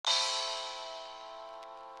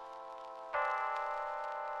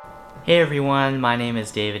Hey everyone, my name is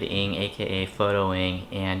David Ng, aka Photo Ng,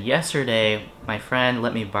 and yesterday my friend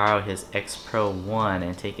let me borrow his X-Pro1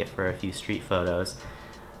 and take it for a few street photos.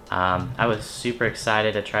 I was super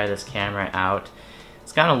excited to try this camera out.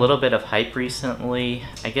 It's gotten a little bit of hype recently,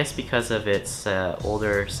 I guess because of its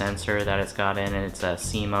older sensor that it's got in it. It's a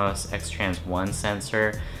CMOS X-Trans 1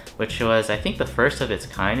 sensor, which was I think the first of its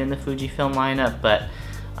kind in the Fujifilm lineup, but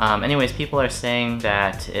anyways, people are saying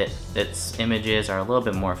that its images are a little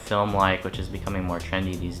bit more film-like, which is becoming more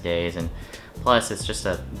trendy these days, and plus it's just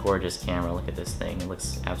a gorgeous camera. Look at this thing, it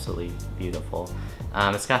looks absolutely beautiful.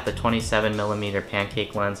 It's got the 27mm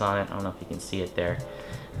pancake lens on it. I don't know if you can see it there,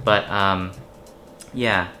 but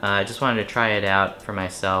yeah, I just wanted to try it out for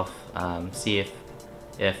myself, see if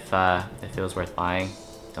it was worth buying.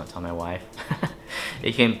 Don't tell my wife.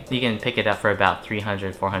 You can pick it up for about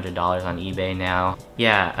 $300, $400 on eBay now.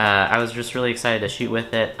 Yeah, I was just really excited to shoot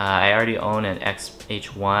with it. I already own an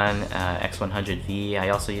X-H1, X100V. I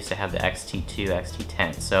also used to have the X-T2,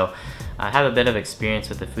 X-T10. So I have a bit of experience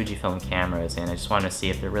with the Fujifilm cameras, and I just wanted to see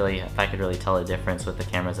if I could really tell a difference with the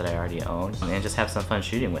cameras that I already own, and just have some fun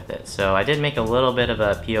shooting with it. So I did make a little bit of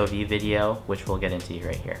a POV video, which we'll get into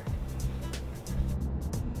right here.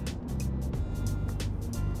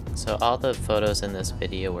 So all the photos in this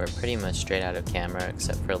video were pretty much straight out of camera,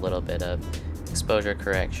 except for a little bit of exposure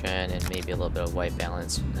correction and maybe a little bit of white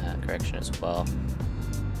balance correction as well.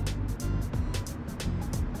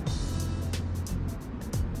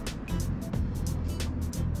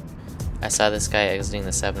 I saw this guy exiting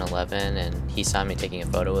the 7-Eleven and he saw me taking a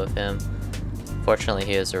photo of him. Fortunately,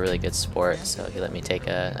 he was a really good sport, so he let me take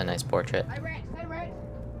a nice portrait.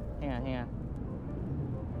 Hang on.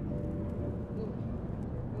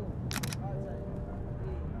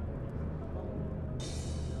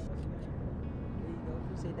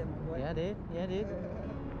 Yeah, dude.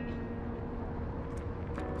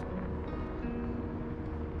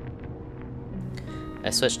 I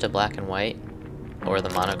switched to black and white, or the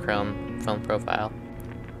monochrome film profile.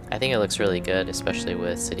 I think it looks really good, especially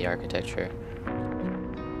with city architecture.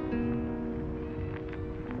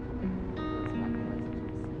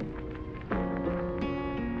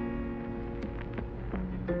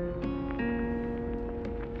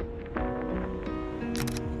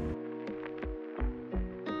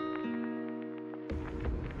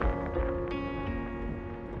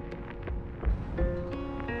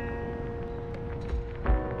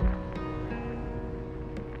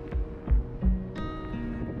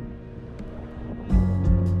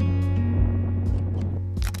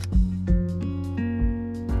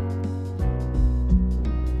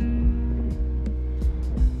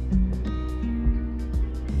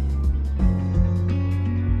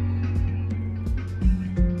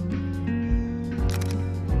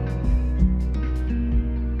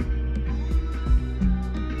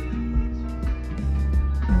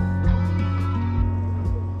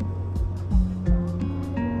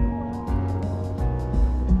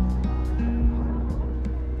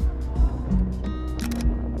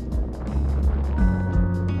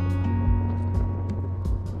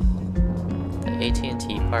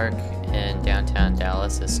 AT&T Park in downtown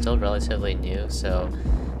Dallas is still relatively new, so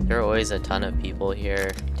there are always a ton of people here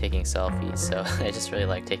taking selfies, so I just really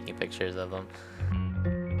like taking pictures of them.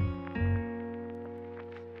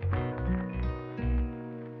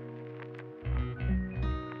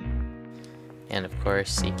 And of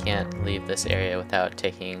course, you can't leave this area without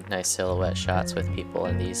taking nice silhouette shots with people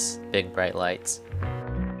in these big bright lights.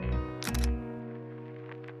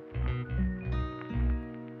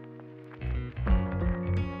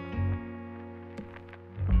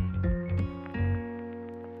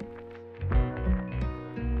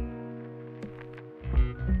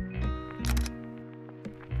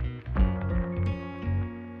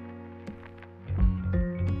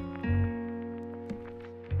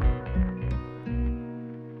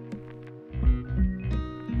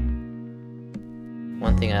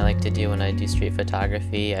 One thing I like to do when I do street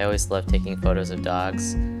photography, I always love taking photos of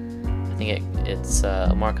dogs. I think it's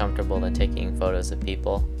more comfortable than taking photos of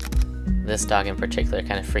people. This dog in particular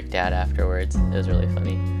kind of freaked out afterwards. It was really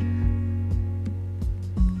funny.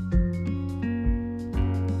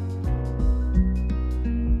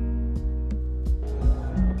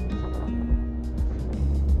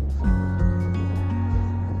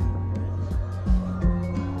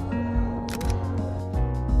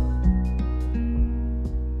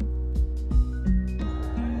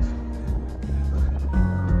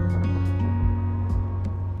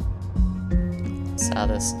 Saw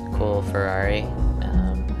this cool Ferrari.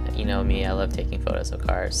 You know me, I love taking photos of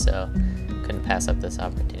cars, so couldn't pass up this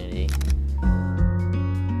opportunity.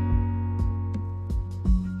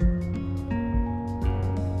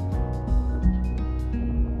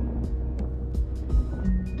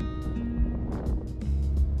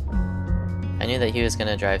 knew that he was going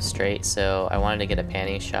to drive straight, so I wanted to get a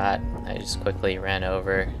panning shot. I just quickly ran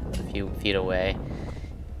over a few feet away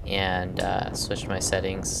and switched my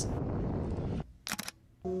settings.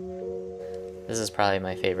 This is probably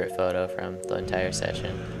my favorite photo from the entire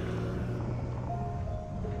session.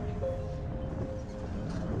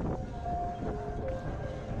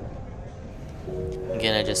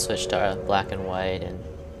 Again, I just switched to black and white and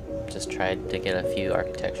just tried to get a few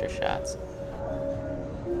architecture shots.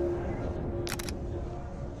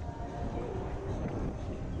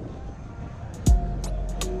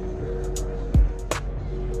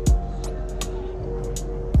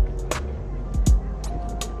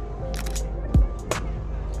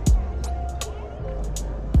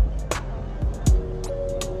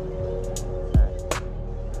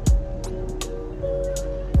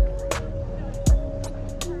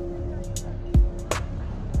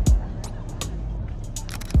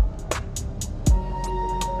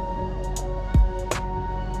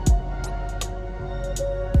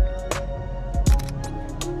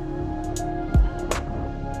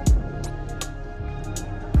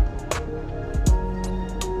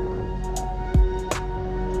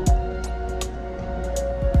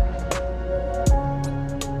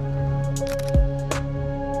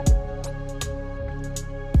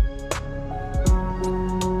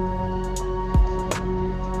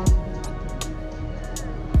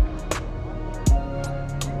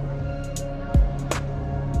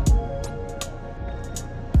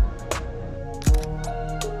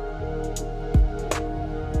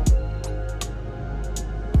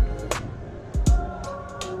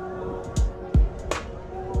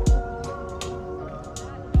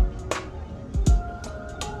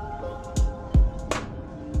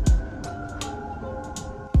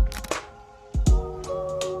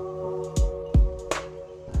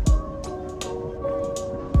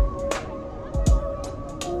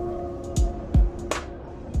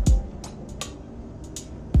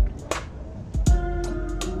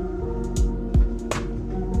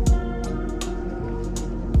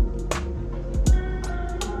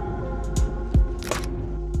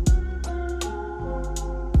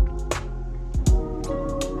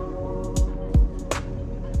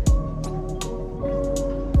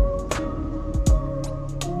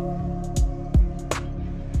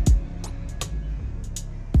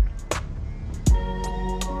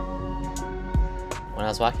 When I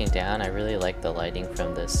was walking down, I really liked the lighting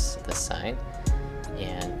from this sign,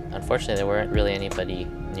 and unfortunately there weren't really anybody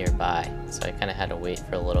nearby, so I kind of had to wait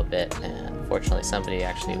for a little bit, and fortunately somebody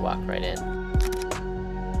actually walked right in.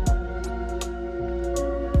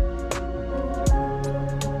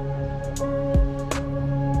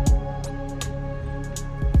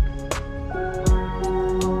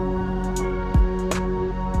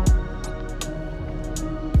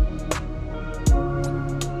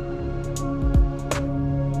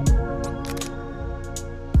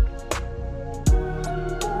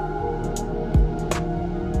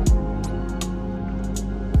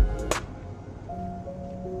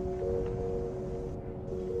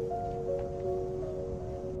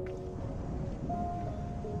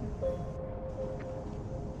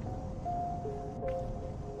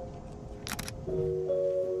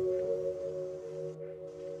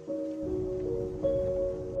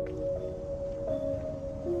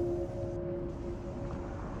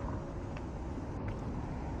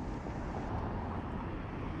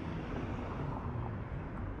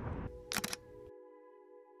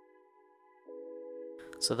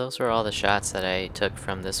 So those were all the shots that I took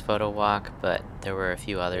from this photo walk, but there were a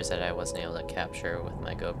few others that I wasn't able to capture with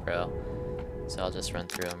my GoPro. So I'll just run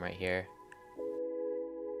through them right here.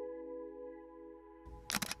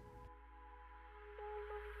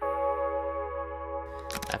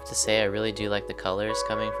 I have to say I really do like the colors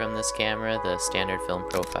coming from this camera. The standard film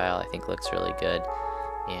profile I think looks really good,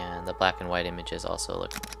 and the black and white images also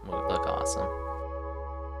look awesome.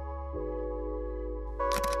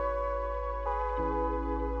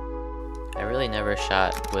 I really never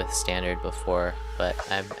shot with standard before, but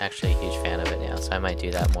I'm actually a huge fan of it now, so I might do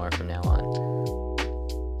that more from now on.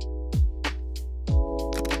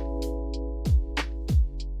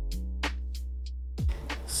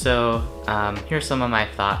 So here's some of my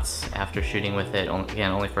thoughts after shooting with it,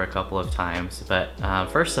 again only for a couple of times, but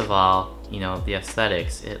first of all, you know, the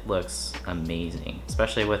aesthetics, it looks amazing,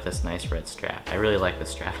 especially with this nice red strap. I really like the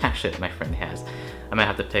strap actually that my friend has. I might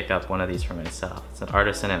have to pick up one of these for myself. It's an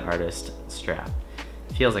artisan and artist strap.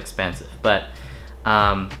 It feels expensive, but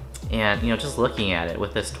and you know, just looking at it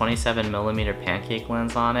with this 27mm pancake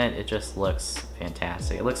lens on it, it just looks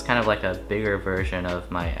fantastic. It looks kind of like a bigger version of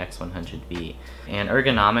my X100V, and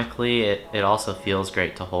ergonomically it also feels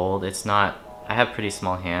great to hold. It's not, I have pretty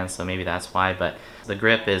small hands, so maybe that's why, but the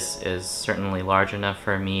grip is certainly large enough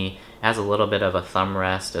for me. It has a little bit of a thumb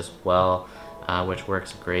rest as well, which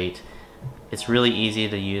works great. It's really easy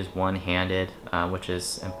to use one-handed, which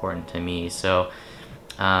is important to me. So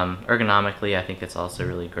ergonomically, I think it's also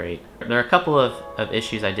really great. There are a couple of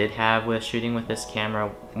issues I did have with shooting with this camera.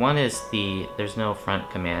 One is there's no front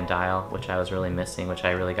command dial, which I was really missing, which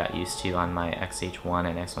I really got used to on my X-H1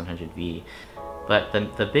 and X100V. But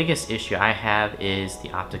the biggest issue I have is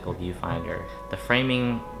the optical viewfinder. The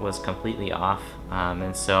framing was completely off,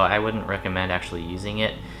 and so I wouldn't recommend actually using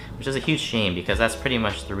it, which is a huge shame because that's pretty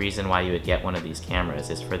much the reason why you would get one of these cameras,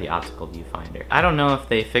 is for the optical viewfinder. I don't know if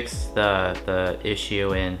they fixed the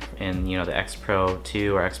issue in the X-Pro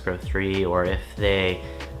 2 or X-Pro 3, or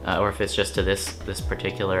if it's just to this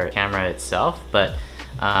particular camera itself, but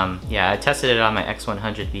yeah, I tested it on my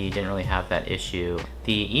X100V, didn't really have that issue.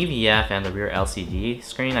 The EVF and the rear LCD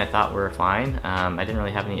screen I thought were fine. I didn't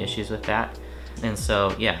really have any issues with that. And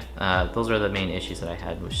so yeah, those are the main issues that I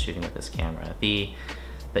had with shooting with this camera. The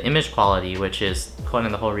image quality, which is kind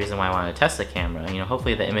of the whole reason why I wanted to test the camera,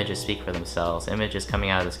 hopefully the images speak for themselves. Images coming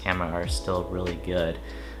out of this camera are still really good,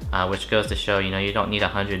 which goes to show, you don't need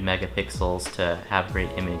 100 megapixels to have great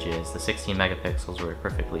images. The 16 megapixels were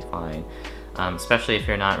perfectly fine. Especially if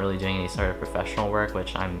you're not really doing any sort of professional work,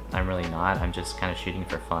 which I'm really not. I'm just kind of shooting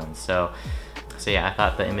for fun. So yeah, I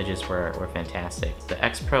thought the images were fantastic. The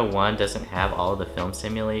X-Pro1 doesn't have all of the film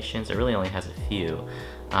simulations. It really only has a few.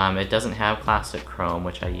 It doesn't have classic chrome,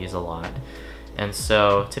 which I use a lot. And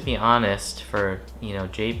so, to be honest, for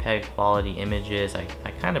JPEG quality images, I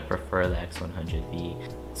kind of prefer the X100V.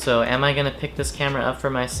 So am I gonna pick this camera up for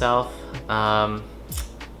myself?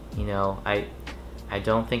 I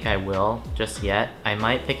don't think I will just yet. I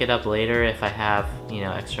might pick it up later if I have,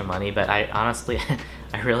 extra money, but I honestly,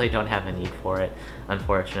 I really don't have a need for it,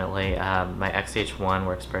 unfortunately. My X-H1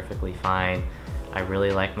 works perfectly fine. I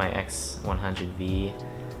really like my X100V.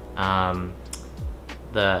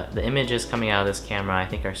 The images coming out of this camera I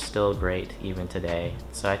think are still great even today.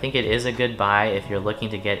 So I think it is a good buy if you're looking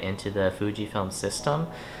to get into the Fujifilm system.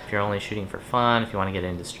 If you're only shooting for fun, if you want to get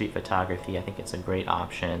into street photography, I think it's a great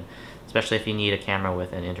option, especially if you need a camera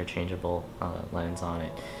with an interchangeable lens on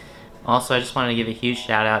it. Also, I just wanted to give a huge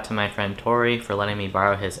shout out to my friend Tori for letting me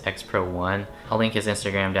borrow his X-Pro1. I'll link his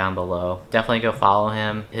Instagram down below. Definitely go follow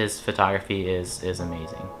him. His photography is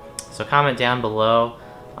amazing. So comment down below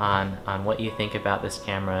on what you think about this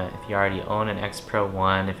camera. If you already own an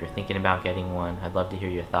X-Pro1, if you're thinking about getting one, I'd love to hear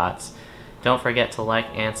your thoughts. Don't forget to like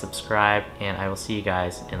and subscribe, and I will see you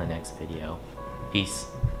guys in the next video. Peace.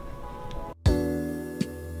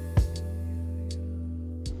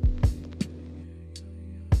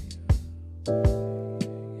 You